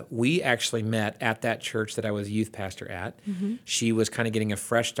 but we actually met at that church that I was youth pastor at. She was kind of getting a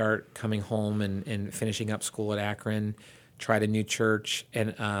fresh start coming home and finishing up school at Akron, tried a new church, and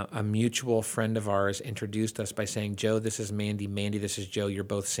a mutual friend of ours introduced us by saying, Joe, this is Mandy. Mandy, this is Joe. You're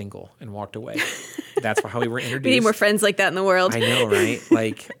both single, and walked away. That's how we were introduced. We need more friends like that in the world. I know, right?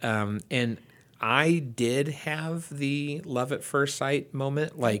 Like, and I did have the love at first sight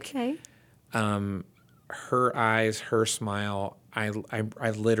moment. Like, her eyes, her smile. I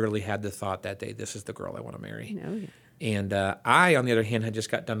literally had the thought that day, this is the girl I want to marry. And I, on the other hand, had just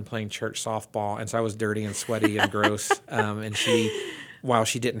got done playing church softball, and so I was dirty and sweaty and gross. And she, while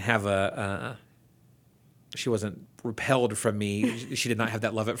she didn't have she wasn't repelled from me. She did not have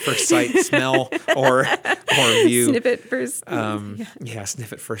that love at first sight smell or view. Sniff at first.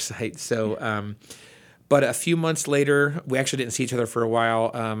 Sniff at first sight. So, but a few months later, we actually didn't see each other for a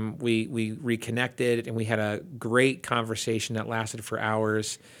while. We reconnected, and we had a great conversation that lasted for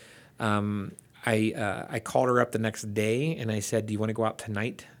hours. I called her up the next day, and I said, do you want to go out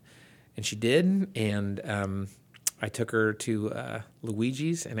tonight? And she did, and I took her to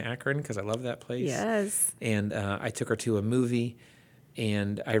Luigi's in Akron because I love that place. Yes. And I took her to a movie,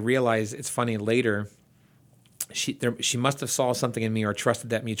 and I realized, it's funny, later, she must have saw something in me or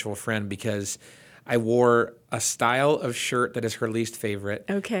trusted that mutual friend, because I wore a style of shirt that is her least favorite.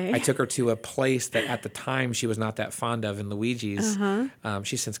 Okay. I took her to a place that at the time she was not that fond of in Luigi's.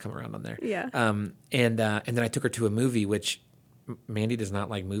 She's since come around on there. Yeah. And then I took her to a movie, which Mandy does not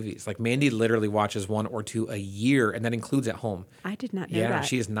like movies. Like, Mandy literally watches 1 or 2 a year, and that includes at home. I did not know that. Yeah,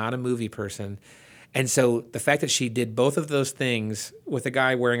 she is not a movie person. And so the fact that she did both of those things with a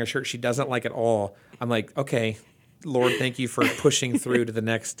guy wearing a shirt she doesn't like at all, I'm like, okay, Lord, thank you for pushing through to the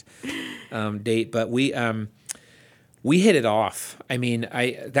next date. But we hit it off. I mean,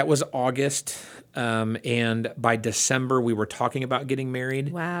 that was August, and by December we were talking about getting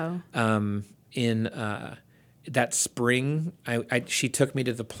married. Wow. In that spring, she took me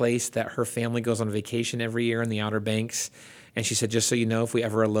to the place that her family goes on vacation every year in the Outer Banks. And she said, just so you know, if we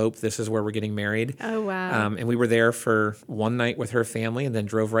ever elope, this is where we're getting married. Oh, wow. And we were there for one night with her family and then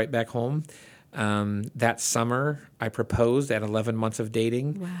drove right back home. That summer, I proposed at 11 months of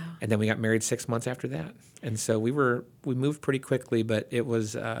dating. Wow. And then we got married 6 months after that. And so we moved pretty quickly, but it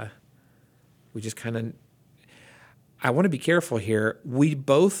was, we just kind of, I want to be careful here. We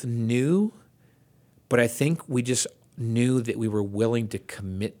both knew, but I think we just knew that we were willing to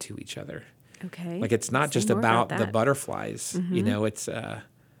commit to each other. Okay. Like, it's not just about the butterflies. You know, it's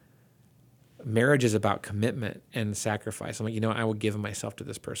marriage is about commitment and sacrifice. I'm like, I will give myself to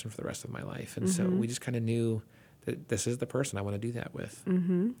this person for the rest of my life. And so we just kind of knew that this is the person I want to do that with.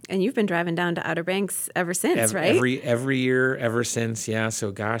 And you've been driving down to Outer Banks ever since, right? Every year, ever since. Yeah.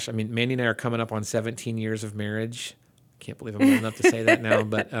 So, gosh, I mean, Mandy and I are coming up on 17 years of marriage. Can't believe I'm old enough to say that now,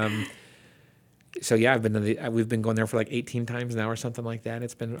 but so yeah, we've been going there for like 18 times now or something like that.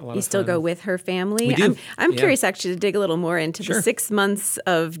 It's been a lot of fun. You still go with her family? We do. I'm curious actually to dig a little more into the 6 months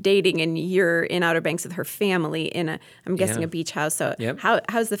of dating, and you're in Outer Banks with her family in I'm guessing a beach house. So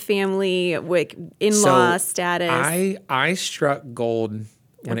how's the family with in-law status? I struck gold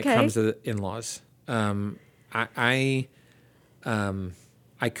when it comes to the in-laws.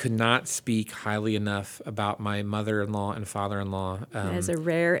 I could not speak highly enough about my mother-in-law and father-in-law. That is a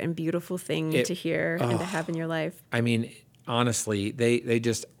rare and beautiful thing to hear and to have in your life. I mean, honestly, they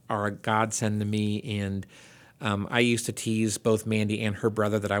just are a godsend to me. And I used to tease both Mandy and her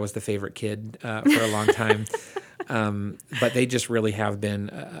brother that I was the favorite kid for a long time. But they just really have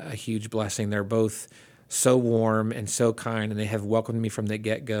been a huge blessing. They're both so warm and so kind, and they have welcomed me from the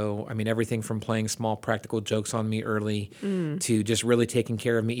get-go. I mean, everything from playing small practical jokes on me early to just really taking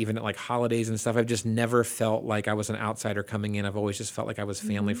care of me, even at like holidays and stuff. I've just never felt like I was an outsider coming in. I've always just felt like I was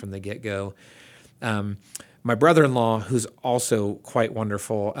family from the get-go. My brother-in-law, who's also quite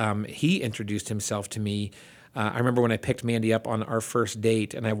wonderful, he introduced himself to me. I remember when I picked Mandy up on our first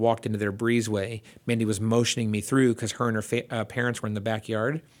date and I walked into their breezeway, Mandy was motioning me through because her and her parents were in the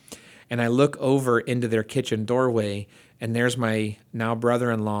backyard. And I look over into their kitchen doorway, and there's my now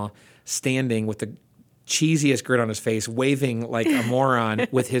brother-in-law standing with the cheesiest grin on his face, waving like a moron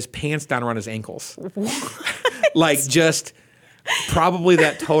with his pants down around his ankles. Like just probably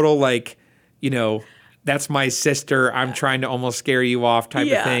that total like, that's my sister, I'm trying to almost scare you off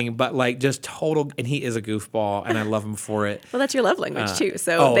type of thing. But like just total, and he is a goofball, and I love him for it. Well, that's your love language too.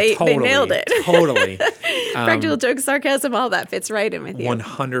 So they nailed it. Totally. Practical jokes, sarcasm, all that fits right in with you.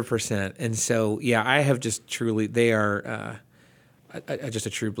 100%. And so, I have just truly, they are just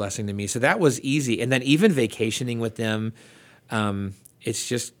a true blessing to me. So that was easy. And then even vacationing with them, it's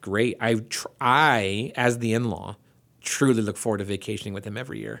just great. I, as the in-law, truly look forward to vacationing with them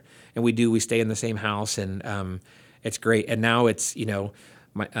every year. And we stay in the same house, and it's great. And now it's,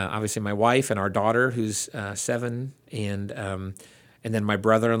 obviously my wife and our daughter who's 7, and then my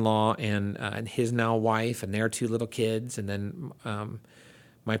brother-in-law and his now wife and their 2 little kids, and then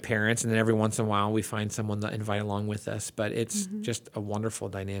my parents, and then every once in a while we find someone to invite along with us. But it's just a wonderful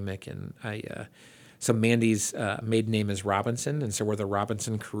dynamic, and so Mandy's maiden name is Robinson, and so we're the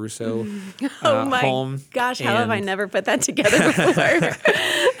Robinson Crusoe oh my home. Gosh, how have I never put that together before?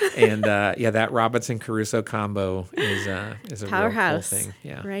 And that Robinson Crusoe combo is a powerhouse real cool thing.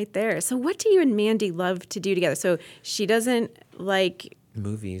 Yeah, right there. So what do you and Mandy love to do together? So she doesn't like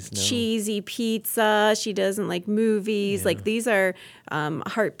movies, no. cheesy pizza. She doesn't like movies. Yeah. Like these are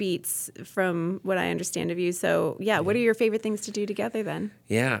heartbeats from what I understand of you. So what are your favorite things to do together then?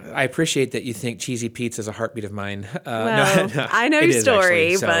 Yeah, I appreciate that you think cheesy pizza is a heartbeat of mine. Well, no, I know your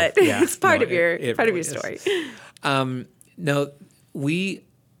story, actually, but it's part of your story. No, we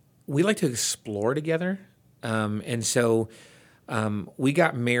like to explore together, and so we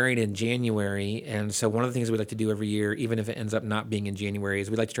got married in January, and so one of the things we like to do every year, even if it ends up not being in January, is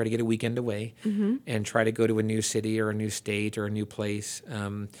we like to try to get a weekend away and try to go to a new city or a new state or a new place.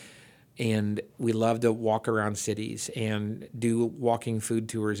 And we love to walk around cities and do walking food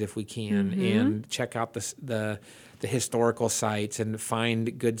tours if we can, and check out the historical sites and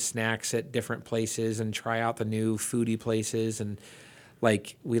find good snacks at different places and try out the new foodie places. And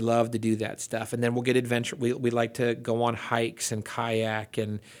like, we love to do that stuff. And then we'll get adventure. We like to go on hikes and kayak.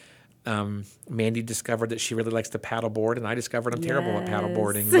 And Mandy discovered that she really likes to paddleboard, and I discovered I'm terrible at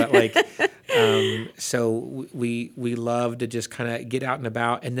paddleboarding. But like, so we love to just kind of get out and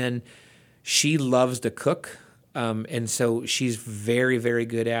about. And then she loves to cook. And so she's very, very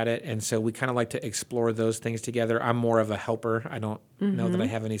good at it. And so we kind of like to explore those things together. I'm more of a helper. I don't know that I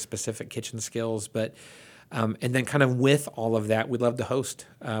have any specific kitchen skills, but and then kind of with all of that, we'd love to host.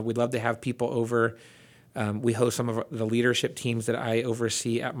 We'd love to have people over. We host some of the leadership teams that I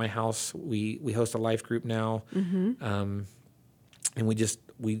oversee at my house. We host a life group now. And we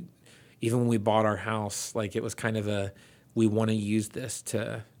even when we bought our house, like it was kind of we want to use this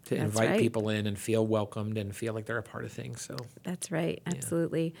to invite people in and feel welcomed and feel like they're a part of things. So that's right.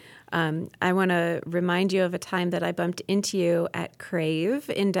 Absolutely. I want to remind you of a time that I bumped into you at Crave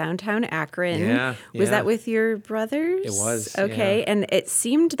in downtown Akron. Was that with your brothers? It was. Okay. Yeah. And it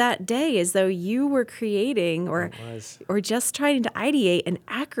seemed that day as though you were creating or just trying to ideate an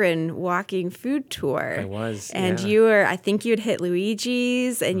Akron walking food tour. I was. And you were, I think you'd hit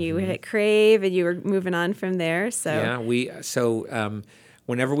Luigi's and you hit Crave and you were moving on from there. So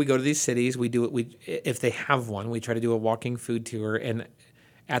whenever we go to these cities, we do it. If they have one, we try to do a walking food tour. And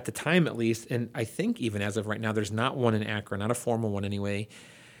at the time, at least, and I think even as of right now, there's not one in Akron, not a formal one anyway.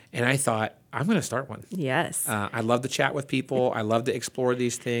 And I thought, I'm going to start one. Yes. I love to chat with people. I love to explore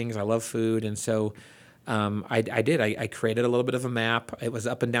these things. I love food. And so I did. I created a little bit of a map. It was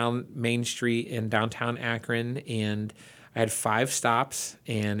up and down Main Street in downtown Akron. And I had 5 stops.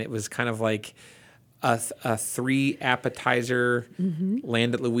 And it was kind of like a 3 appetizer,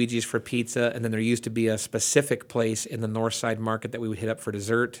 land at Luigi's for pizza, and then there used to be a specific place in the North Side Market that we would hit up for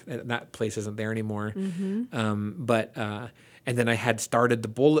dessert. That place isn't there anymore. And then I had started the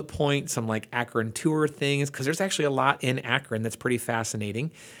bullet point, some like Akron tour things, because there's actually a lot in Akron that's pretty fascinating.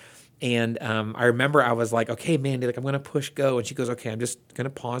 And I remember I was like, okay, Mandy, like I'm going to push go. And she goes, okay, I'm just going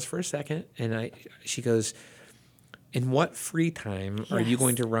to pause for a second. And she goes, in what free time are you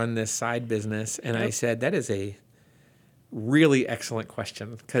going to run this side business? And I said, that is a really excellent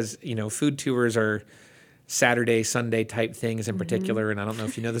question, because, food tours are, Saturday, Sunday type things in particular. And I don't know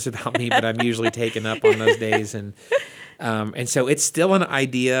if you know this about me, but I'm usually taken up on those days. And so it's still an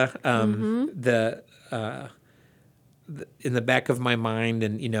idea. In the back of my mind,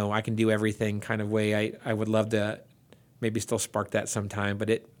 and I can do everything kind of way. I would love to maybe still spark that sometime, but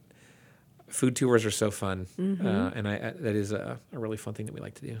food tours are so fun, and that is a really fun thing that we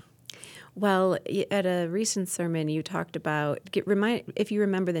like to do. Well, at a recent sermon, you talked about, if you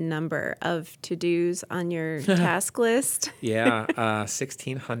remember the number of to-dos on your task list. Yeah,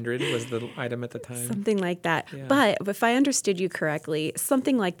 1,600 was the item at the time. Something like that. Yeah. But if I understood you correctly,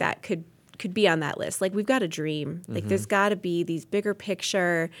 something like that could be on that list. Like, we've got a dream. Like, there's got to be these bigger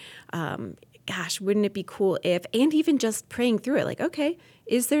picture, gosh, wouldn't it be cool if, and even just praying through it, like, okay,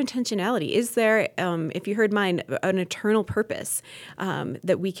 is there intentionality? Is there, if you heard mine, an eternal purpose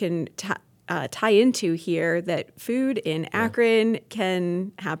that we can tie into here, that food in Akron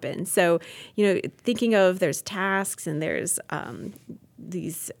can happen? So, thinking of, there's tasks and there's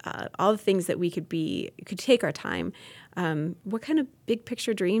these all the things that we could take our time. What kind of big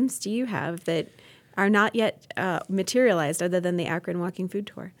picture dreams do you have that are not yet materialized, other than the Akron Walking Food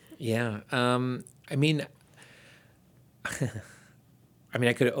Tour? Yeah, I mean,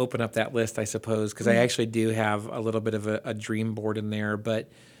 I could open up that list, I suppose, because I actually do have a little bit of a dream board in there.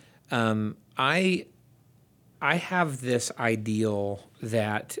 But I have this ideal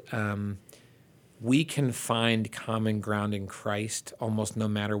that we can find common ground in Christ almost no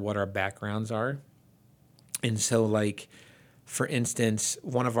matter what our backgrounds are. And so, like, for instance,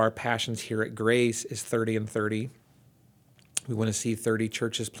 one of our passions here at Grace is 30 and 30. We want to see 30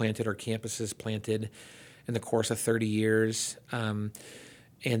 churches planted or campuses planted in the course of 30 years. And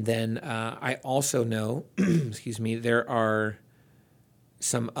then I also know, there are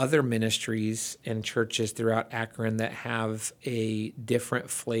some other ministries and churches throughout Akron that have a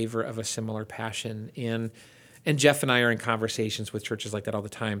different flavor of a similar passion. And Jeff and I are in conversations with churches like that all the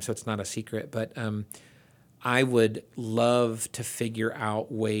time, so it's not a secret. But I would love to figure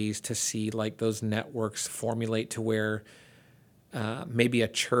out ways to see, like, those networks formulate to where maybe a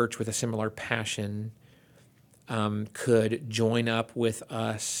church with a similar passion could join up with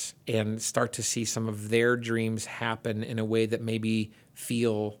us and start to see some of their dreams happen in a way that maybe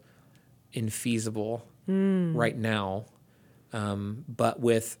feel infeasible right now, but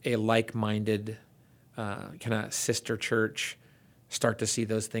with a like-minded kind of sister church, start to see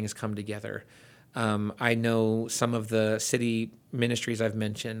those things come together. I know some of the city ministries I've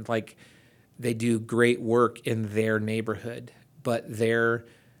mentioned, like, they do great work in their neighborhood, but their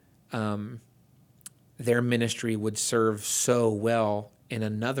ministry would serve so well in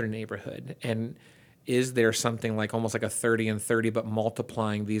another neighborhood. And is there something like almost like a 30 and 30, but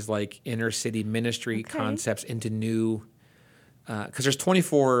multiplying these, like, inner city ministry concepts into new, because there's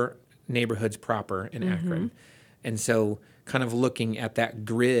 24 neighborhoods proper in Akron. And so kind of looking at that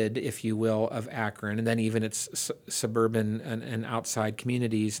grid, if you will, of Akron, and then even its suburban and outside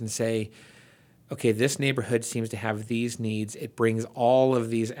communities, and say, okay, this neighborhood seems to have these needs. It brings all of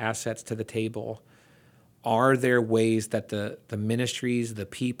these assets to the table. Are there ways that the ministries, the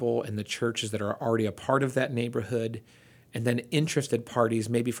people, and the churches that are already a part of that neighborhood, and then interested parties,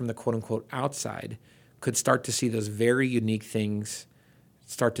 maybe from the quote-unquote outside, could start to see those very unique things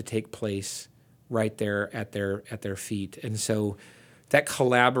start to take place right there at their feet? And so that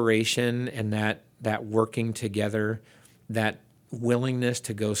collaboration and that working together, that willingness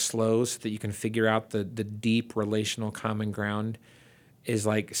to go slow so that you can figure out the deep relational common ground, is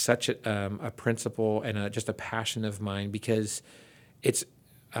like such a principle and just a passion of mine, because it's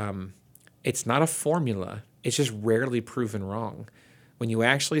not a formula. It's just rarely proven wrong. When you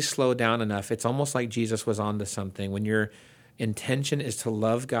actually slow down enough, it's almost like Jesus was onto something. When your intention is to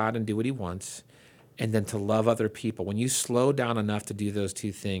love God and do what he wants, and then to love other people, when you slow down enough to do those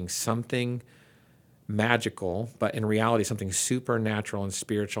two things, something magical, but in reality something supernatural and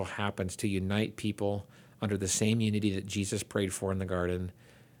spiritual happens to unite people under the same unity that Jesus prayed for in the garden,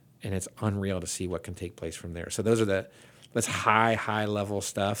 and it's unreal to see what can take place from there. So that's high level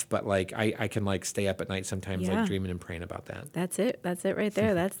stuff, but like I can like stay up at night sometimes, like dreaming and praying about that. That's it right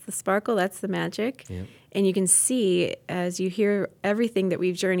there. That's the sparkle, that's the magic. Yeah. And you can see, as you hear everything that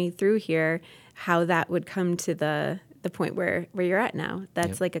we've journeyed through here, how that would come to the point where you're at now.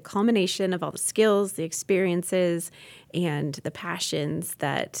 That's like a culmination of all the skills, the experiences, and the passions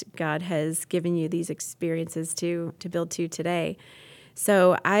that God has given you these experiences to build to today.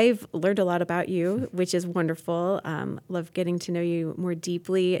 So I've learned a lot about you, which is wonderful. Love getting to know you more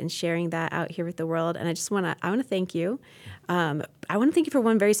deeply and sharing that out here with the world. And I want to thank you. I want to thank you for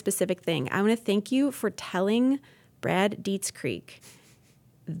one very specific thing. I want to thank you for telling Brad Dietz Creek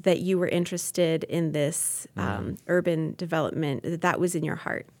that you were interested in this urban development, that was in your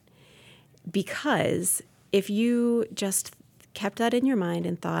heart. Because if you just kept that in your mind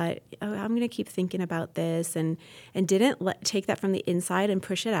and thought, oh, I'm going to keep thinking about this, and didn't take that from the inside and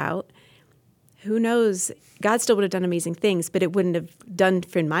push it out, who knows? God still would have done amazing things, but it wouldn't have done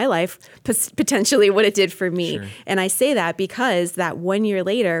for my life potentially what it did for me. Sure. And I say that because that 1 year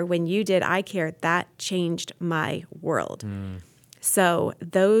later, when you did I Care, that changed my world. So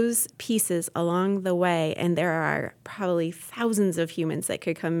those pieces along the way, and there are probably thousands of humans that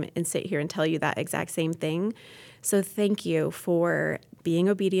could come and sit here and tell you that exact same thing. So thank you for being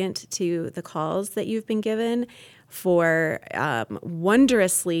obedient to the calls that you've been given, for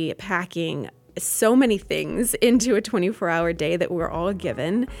wondrously packing so many things into a 24-hour day that we're all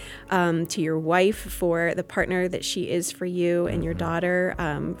given, to your wife for the partner that she is for you, and your daughter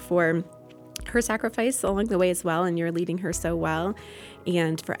for her sacrifice along the way as well, and you're leading her so well,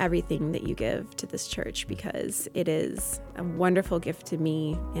 and for everything that you give to this church, because it is a wonderful gift to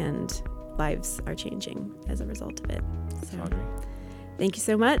me, and lives are changing as a result of it. So, thank you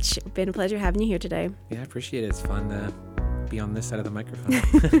so much. It's been a pleasure having you here today. Yeah, I appreciate it. It's fun to be on this side of the microphone.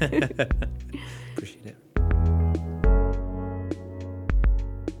 Appreciate it.